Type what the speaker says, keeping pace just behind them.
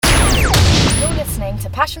listening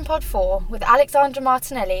to Passion Pod 4 with Alexandra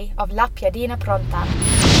Martinelli of La Piadina Pronta.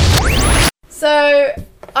 So,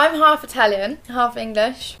 I'm half Italian, half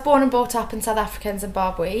English. Born and brought up in South Africa and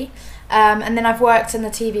Zimbabwe. And then I've worked in the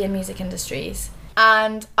TV and music industries.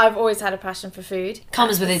 And I've always had a passion for food.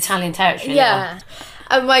 Comes with the Italian territory. Yeah.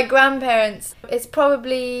 And my grandparents, it's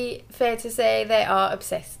probably fair to say they are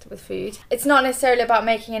obsessed with food. It's not necessarily about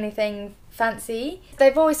making anything fancy.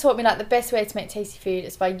 They've always taught me like the best way to make tasty food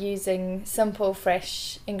is by using simple,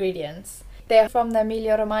 fresh ingredients. They're from the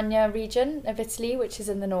Emilia-Romagna region of Italy, which is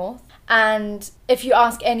in the north. And if you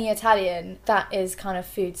ask any Italian, that is kind of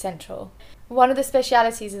food central. One of the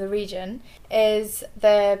specialities of the region is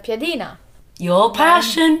the piadina. Your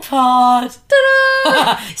passion pod.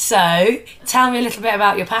 Ta-da! So, tell me a little bit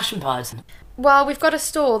about your passion pod. Well, we've got a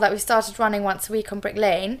stall that we started running once a week on Brick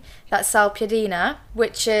Lane that sell piadina,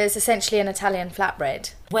 which is essentially an Italian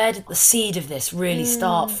flatbread. Where did the seed of this really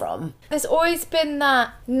start from? There's always been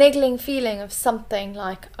that niggling feeling of something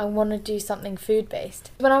like I want to do something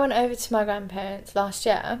food-based. When I went over to my grandparents last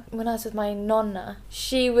year, when I was with my nonna,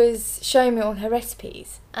 she was showing me all her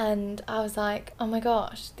recipes and I was like, oh my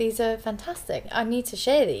gosh, these are fantastic. I need to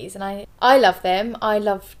share these and I love them. I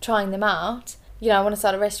love trying them out. You know, I want to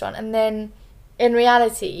start a restaurant. And then in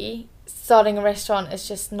reality, starting a restaurant is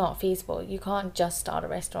just not feasible. You can't just start a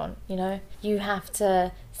restaurant, you know. You have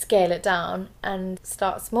to scale it down and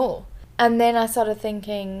start small. And then I started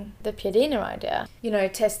thinking the Piadina idea, you know,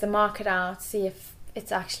 test the market out, see if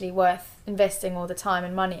it's actually worth investing all the time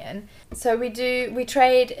and money in. So we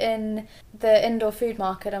trade in the indoor food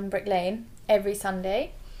market on Brick Lane every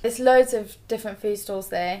Sunday. There's loads of different food stalls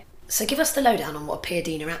there. So give us the lowdown on what a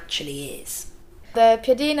piadina actually is. The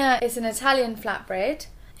piadina is an Italian flatbread.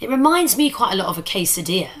 It reminds me quite a lot of a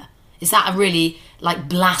quesadilla. Is that a really, like,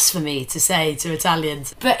 blasphemy to say to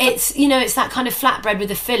Italians? But it's, you know, it's that kind of flatbread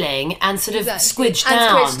with a filling and sort of squidged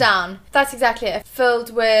down. And squidged down. That's exactly it.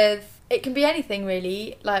 Filled with, it can be anything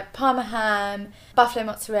really, like parma ham, buffalo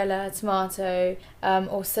mozzarella, tomato,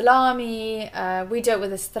 or salami. We do it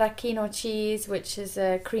with a stracchino cheese, which is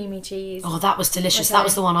a creamy cheese. Oh, that was delicious. Okay. That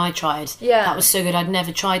was the one I tried. Yeah. That was so good. I'd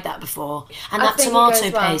never tried that before. And that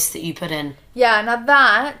tomato paste that you put in. Yeah,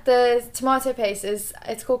 now the tomato paste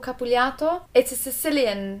it's called capugliato. It's a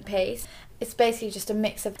Sicilian paste. It's basically just a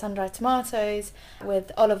mix of sun-dried tomatoes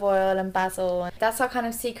with olive oil and basil. That's our kind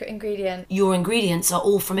of secret ingredient. Your ingredients are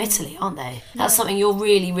all from Italy, aren't they? That's something you're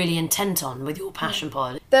really, really intent on with your passion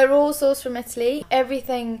pod. They're all sourced from Italy.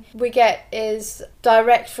 Everything we get is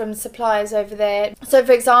direct from suppliers over there. So,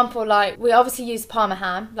 for example, like we obviously use Parma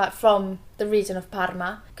ham, like from the region of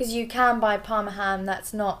Parma, because you can buy Parma ham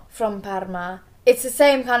that's not from Parma. It's the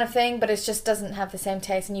same kind of thing, but it just doesn't have the same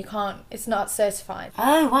taste and it's not certified.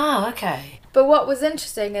 Oh, wow, okay. But what was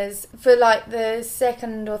interesting is, for like the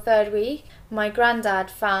second or third week, my granddad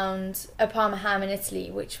found a Parma ham in Italy,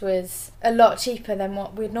 which was a lot cheaper than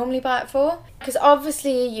what we'd normally buy it for. Because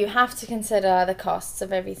obviously you have to consider the costs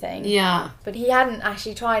of everything. Yeah. But he hadn't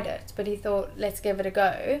actually tried it, but he thought, let's give it a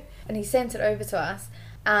go. And he sent it over to us,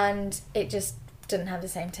 and it just didn't have the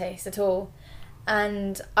same taste at all.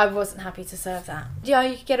 And I wasn't happy to serve that. You know,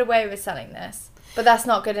 you could get away with selling this, but that's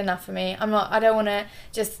not good enough for me. I don't want to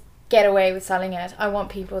just get away with selling it. I want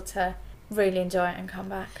people to really enjoy it and come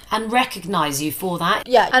back. And recognise you for that.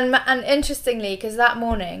 Yeah, and interestingly, because that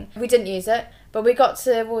morning we didn't use it, but we got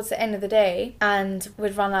towards the end of the day and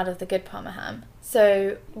we'd run out of the good Parma ham.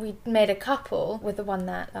 So we made a couple with the one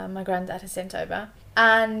that my granddad had sent over.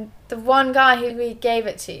 And the one guy who we gave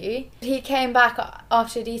it to, he came back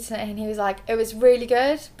after he'd eaten it and he was like, it was really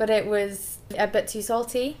good, but it was a bit too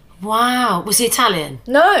salty. Wow. Was he Italian?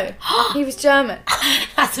 No, he was German.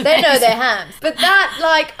 That's amazing. They know their hams. But that,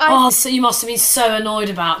 like... so you must have been so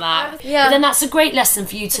annoyed about that. Yeah. But then that's a great lesson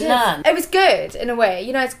for you to learn. It was good, in a way.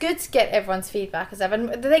 You know, it's good to get everyone's feedback and stuff. And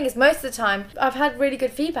the thing is, most of the time, I've had really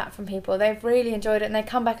good feedback from people. They've really enjoyed it and they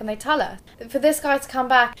come back and they tell us. For this guy to come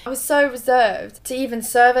back, I was so reserved to even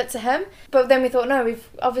serve it to him. But then we thought, no, we've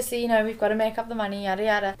got to make up the money, yada,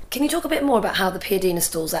 yada. Can you talk a bit more about how the Piadina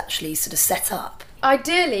stall's actually sort of set up?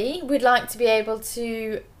 Ideally, we'd like to be able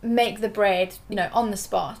to make the bread, you know, on the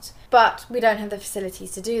spot. But we don't have the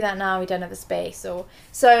facilities to do that now. We don't have the space.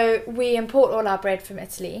 So we import all our bread from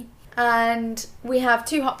Italy. And we have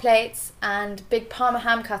 2 hot plates and big Parma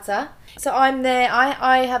ham cutter. So I'm there.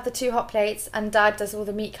 I have the 2 hot plates and Dad does all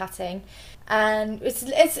the meat cutting. And it's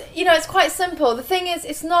you know, it's quite simple. The thing is,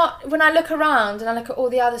 it's not, when I look around and I look at all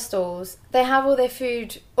the other stalls, they have all their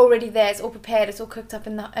food already there. It's all prepared. It's all cooked up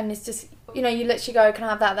and it's just, you know, you literally go, can I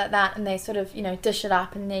have that, and they sort of, you know, dish it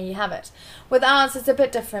up and there you have it. With ours, it's a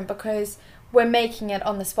bit different because we're making it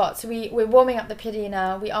on the spot. So we're warming up the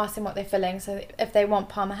piadina, we ask them what they're filling. So if they want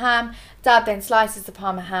parma ham, Dad then slices the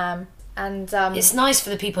parma ham. And it's nice for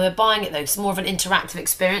the people who are buying it though, 'cause it's more of an interactive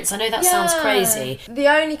experience. I know that sounds crazy. The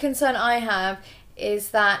only concern I have is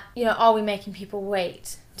that, you know, are we making people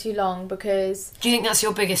wait too long? Because do you think that's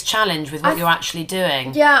your biggest challenge with what you're actually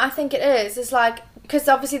doing? Yeah, I think it is. It's like, because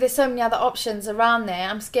obviously there's so many other options around there,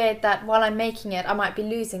 I'm scared that while I'm making it I might be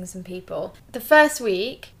losing some people. The first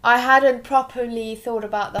week I hadn't properly thought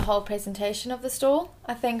about the whole presentation of the stall.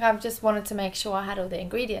 I think I've just wanted to make sure I had all the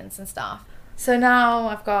ingredients and stuff. So now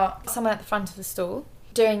I've got someone at the front of the stall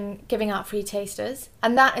giving out free tasters,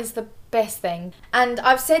 and that is the best thing. And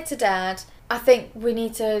I've said to Dad, I think we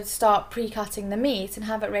need to start pre-cutting the meat and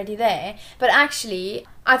have it ready there. But actually,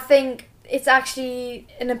 I think it's actually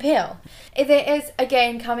an appeal. There is,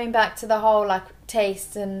 again, coming back to the whole like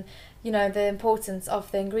taste and, you know, the importance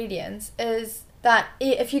of the ingredients, is that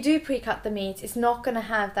if you do pre-cut the meat, it's not going to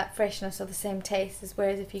have that freshness or the same taste as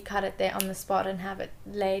whereas if you cut it there on the spot and have it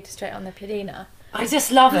laid straight on the piadina. I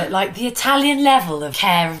just love it, like the Italian level of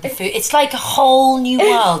care of the food. It's like a whole new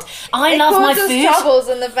world. I love my food. It causes troubles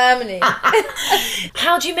in the family.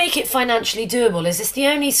 How do you make it financially doable? Is this the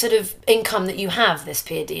only sort of income that you have, this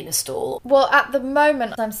piadina stall? Well, at the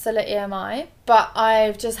moment I'm still at EMI, but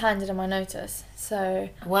I've just handed in my notice. So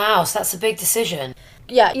wow, so that's a big decision.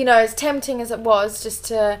 Yeah, you know, as tempting as it was, just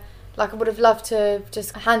to, like, I would have loved to have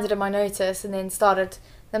just handed in my notice and then started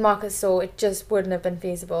the market stall. It just wouldn't have been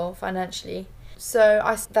feasible financially. So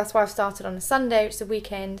that's why I've started on a Sunday, which is a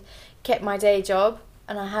weekend, kept my day job,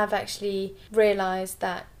 and I have actually realised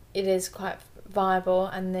that it is quite viable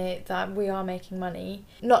and that we are making money.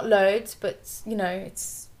 Not loads, but, you know,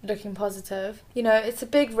 it's looking positive. You know, it's a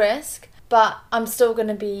big risk, but I'm still going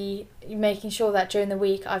to be making sure that during the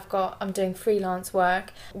week I'm doing freelance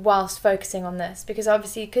work whilst focusing on this, because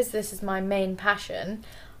obviously, because this is my main passion,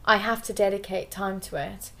 I have to dedicate time to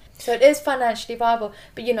it. So it is financially viable,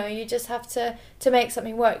 but you know, you just have to make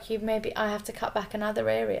something work. I have to cut back in other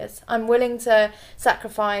areas. I'm willing to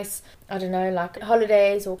sacrifice, I don't know, like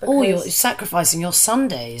holidays or because... Oh, you're sacrificing your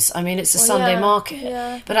Sundays. I mean, it's a Sunday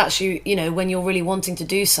market. But actually, you know, when you're really wanting to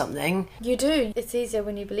do something... You do. It's easier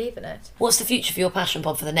when you believe in it. What's the future for your passion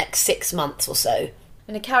pod for the next 6 months or so?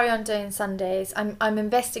 I'm going to carry on doing Sundays. I'm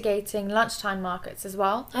investigating lunchtime markets as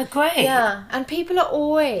well. Oh, great. Yeah, and people are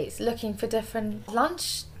always looking for different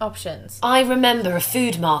lunch options. I remember a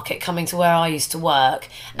food market coming to where I used to work,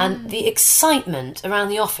 and the excitement around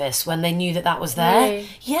the office when they knew that was there. Really?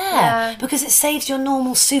 Yeah, because it saves your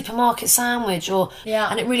normal supermarket sandwich,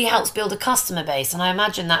 and it really helps build a customer base. And I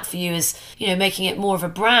imagine that for you is, you know, making it more of a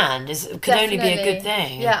brand could only be a good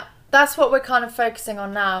thing. Yeah. That's what we're kind of focusing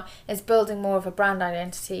on now, is building more of a brand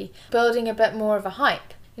identity, building a bit more of a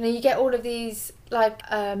hype. You know, you get all of these, like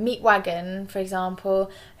Meat Wagon, for example,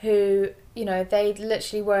 who, you know, they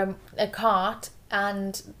literally were a cart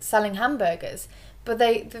and selling hamburgers, but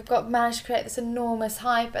they've managed to create this enormous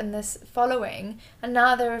hype and this following, and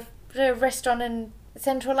now they're a restaurant in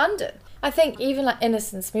central London. I think even like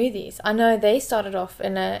Innocent Smoothies, I know they started off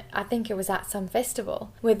I think it was at some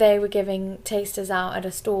festival where they were giving tasters out at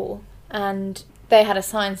a stall, and they had a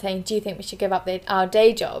sign saying, do you think we should give up our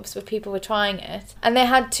day jobs, where people were trying it, and they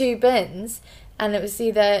had 2 bins and it was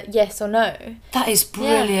either yes or no. That is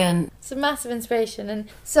brilliant. Yeah. It's a massive inspiration. And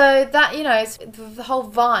so that, you know, it's the whole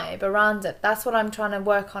vibe around it. That's what I'm trying to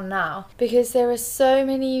work on now, because there are so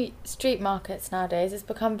many street markets nowadays. It's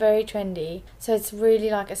become very trendy. So it's really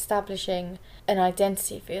like establishing an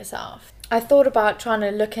identity for yourself. I thought about trying to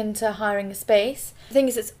look into hiring a space. The thing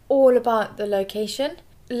is, it's all about the location.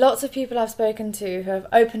 Lots of people I've spoken to who have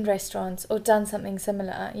opened restaurants or done something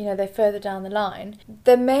similar, you know, they're further down the line.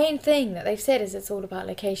 The main thing that they've said is it's all about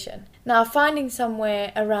location. Now, finding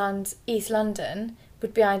somewhere around East London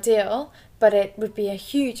would be ideal, but it would be a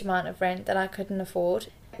huge amount of rent that I couldn't afford.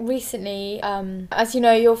 Recently, as you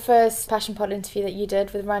know, your first Passion Pod interview that you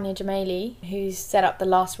did with Rania Jamali, who's set up the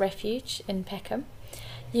Last Refuge in Peckham,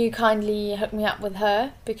 you kindly hooked me up with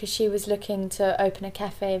her because she was looking to open a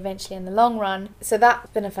cafe eventually in the long run. So that's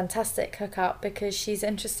been a fantastic hookup, because she's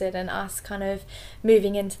interested in us kind of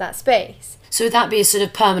moving into that space. So would that be a sort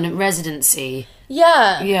of permanent residency?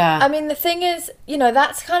 Yeah. Yeah. I mean, the thing is, you know,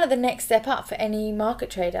 that's kind of the next step up for any market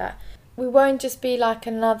trader. We won't just be like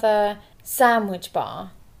another sandwich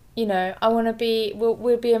bar. You know,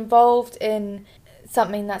 we'll be involved in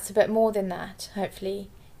something that's a bit more than that, hopefully.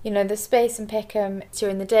 You know, the space in Peckham,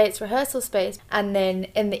 during the day it's rehearsal space, and then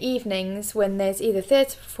in the evenings when there's either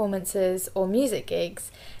theatre performances or music gigs,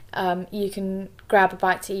 you can grab a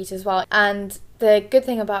bite to eat as well. And the good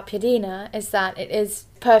thing about Piadina is that it is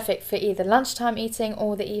perfect for either lunchtime eating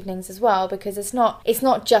or the evenings as well, because it's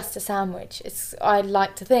not just a sandwich. I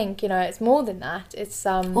like to think, it's more than that. It's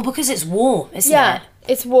well, because it's warm, isn't it? Yeah,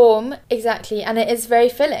 it's warm, exactly, and it is very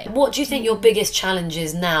filling. What do you think your biggest challenge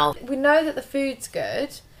is now? We know that the food's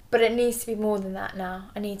good, but it needs to be more than that now.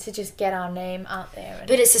 I need to just get our name out there.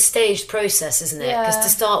 But it's a staged process, isn't it? Because to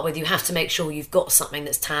start with, you have to make sure you've got something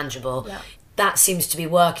that's tangible. Yeah. That seems to be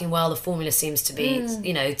working well. The formula seems to be,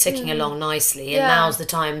 ticking along nicely. And now's the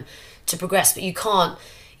time to progress. But you can't,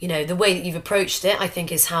 the way that you've approached it, I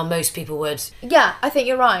think, is how most people would. Yeah, I think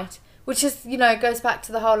you're right. Which is, goes back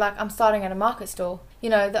to the whole, I'm starting at a market stall. The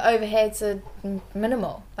overheads are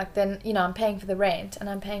minimal. Then, I'm paying for the rent and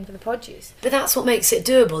I'm paying for the produce. But that's what makes it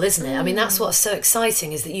doable, isn't it? I mean, that's what's so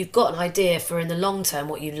exciting, is that you've got an idea for in the long term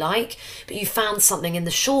what you like, but you found something in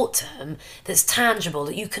the short term that's tangible,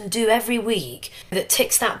 that you can do every week, that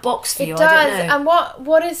ticks that box for you. It does. I don't know. And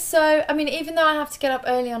what is so... I mean, even though I have to get up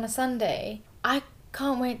early on a Sunday, I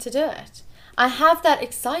can't wait to do it. I have that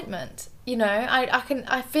excitement.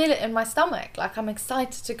 I feel it in my stomach. I'm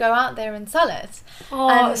excited to go out there and sell it. Oh,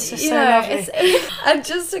 and, it's just so lovely. And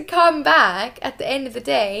just to come back at the end of the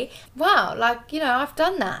day, wow, I've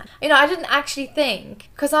done that. I didn't actually think,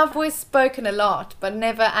 because I've always spoken a lot, but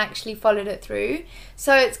never actually followed it through.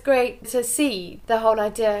 So it's great to see the whole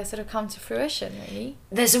idea sort of come to fruition, really.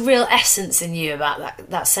 There's a real essence in you about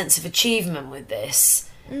that sense of achievement with this.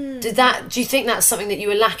 Do you think that's something that you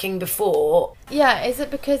were lacking before? Yeah, is it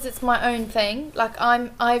because it's my own thing?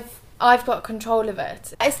 I've got control of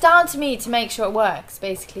it. It's down to me to make sure it works,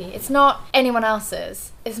 basically. It's not anyone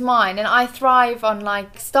else's. It's mine. And I thrive on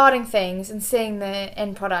starting things and seeing the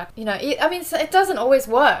end product. It doesn't always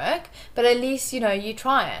work, but at least, you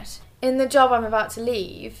try it. In the job I'm about to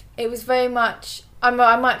leave, it was very much... I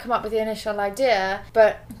might come up with the initial idea,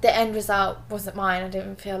 but the end result wasn't mine. I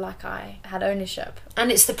didn't feel like I had ownership.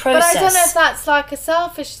 And it's the process. But I don't know if that's a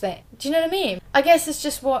selfish thing. Do you know what I mean? I guess it's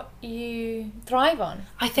just what you thrive on.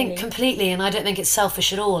 I think completely, and I don't think it's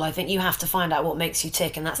selfish at all. I think you have to find out what makes you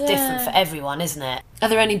tick, and that's different for everyone, isn't it? Are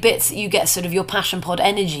there any bits that you get sort of your passion pod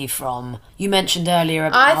energy from? You mentioned earlier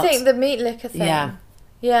about... I think the meat liquor thing. Yeah.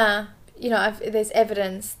 Yeah. There's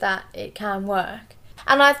evidence that it can work.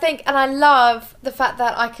 And I love the fact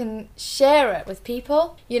that I can share it with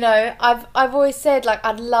people. I've always said,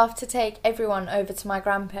 I'd love to take everyone over to my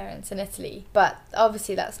grandparents in Italy, but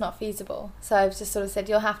obviously that's not feasible. So I've just sort of said,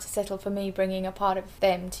 you'll have to settle for me bringing a part of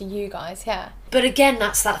them to you guys here. But again,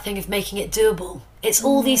 that's that thing of making it doable. It's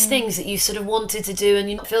all these things that you sort of wanted to do, and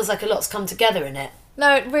it feels like a lot's come together in it.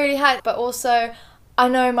 No, it really has. But also, I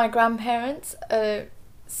know my grandparents are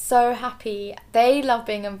so happy. They love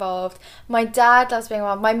being involved. My dad loves being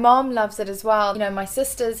involved. My mom loves it as well. My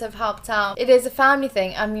sisters have helped out. It is a family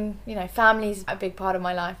thing. I mean, family's a big part of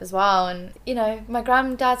my life as well. And, my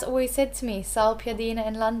granddad's always said to me, sell Piadina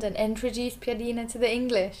in London, introduce Piadina to the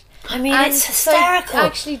English. I mean, it's hysterical. So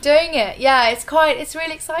actually doing it, it's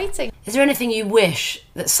really exciting. Is there anything you wish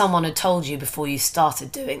that someone had told you before you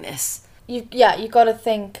started doing this? You got to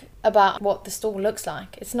think about what the stall looks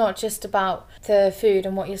like. It's not just about the food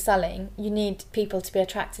and what you're selling. You need people to be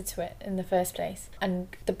attracted to it in the first place,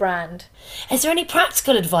 and the brand. Is there any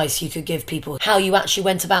practical advice you could give people how you actually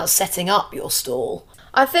went about setting up your stall?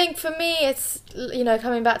 I think for me it's,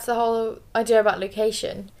 coming back to the whole idea about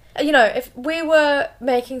location. If we were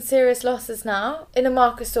making serious losses now in a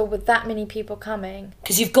market stall with that many people coming...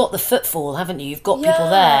 Because you've got the footfall, haven't you? You've got people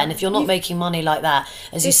there, and if you're not making money like that,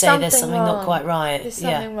 as you say, there's something not quite right. There's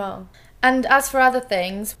something wrong. And as for other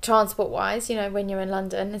things, transport-wise, when you're in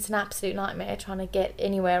London, it's an absolute nightmare trying to get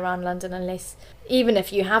anywhere around London unless... Even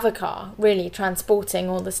if you have a car, really, transporting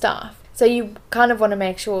all the stuff. So you kind of want to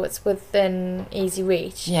make sure it's within easy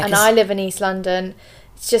reach. Yeah, and I live in East London...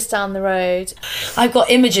 It's just down the road. I've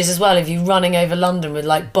got images as well of you running over London with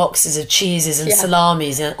boxes of cheeses and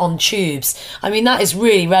salamis on tubes. I mean, that is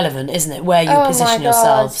really relevant, isn't it? Where you position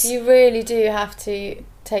yourselves. You really do have to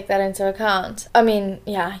take that into account. I mean,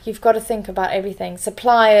 you've got to think about everything.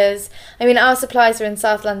 Suppliers. I mean, our suppliers are in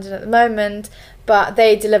South London at the moment, but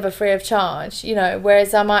they deliver free of charge,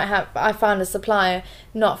 whereas I found a supplier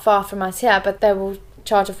not far from us here, but they will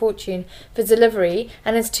charge a fortune for delivery,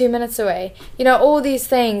 and it's 2 minutes away. All these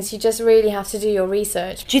things, you just really have to do your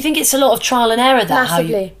research. Do you think it's a lot of trial and error?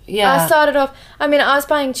 Massively. I started off, I was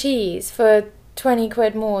buying cheese for 20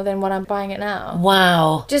 quid more than what I'm buying it now.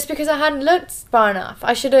 Wow. Just because I hadn't looked far enough.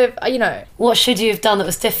 I should have, What should you have done that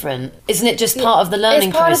was different? Isn't it just part of the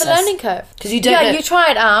learning process? It's part of the learning curve. Because you don't know. You try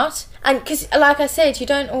it out, And because, like I said,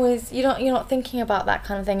 you're not thinking about that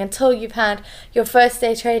kind of thing until you've had your first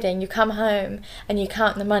day trading. You come home and you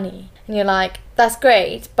count the money and you're like, that's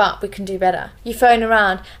great, but we can do better. You phone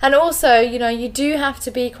around. And also, you do have to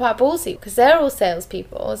be quite ballsy because they're all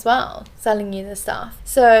salespeople as well, selling you the stuff.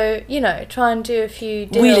 So, try and do a few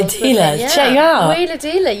deals. Wheeler dealer, check you out. Wheeler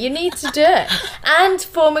dealer, you need to do it. And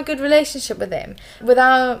form a good relationship with him. With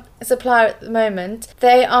our supplier at the moment,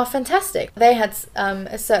 they are fantastic. They had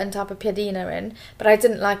a certain type of Piadina in, but I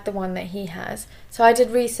didn't like the one that he has. So I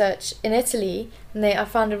did research in Italy, and I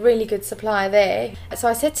found a really good supplier there. So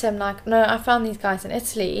I said to him, like, no, I found these guys in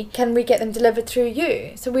Italy. Can we get them delivered through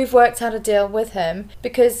you? So we've worked out a deal with him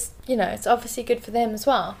because, it's obviously good for them as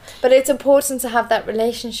well. But it's important to have that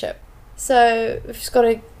relationship. So we've just got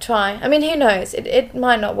to try. I mean, who knows? It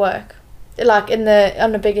might not work, like on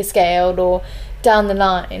a bigger scale or down the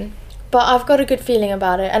line. But I've got a good feeling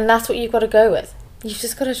about it, and that's what you've got to go with. You've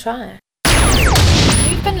just got to try it.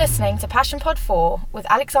 You've been listening to Passion Pod 4 with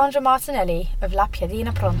Alexandra Martinelli of La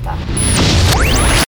Piadina Pronta.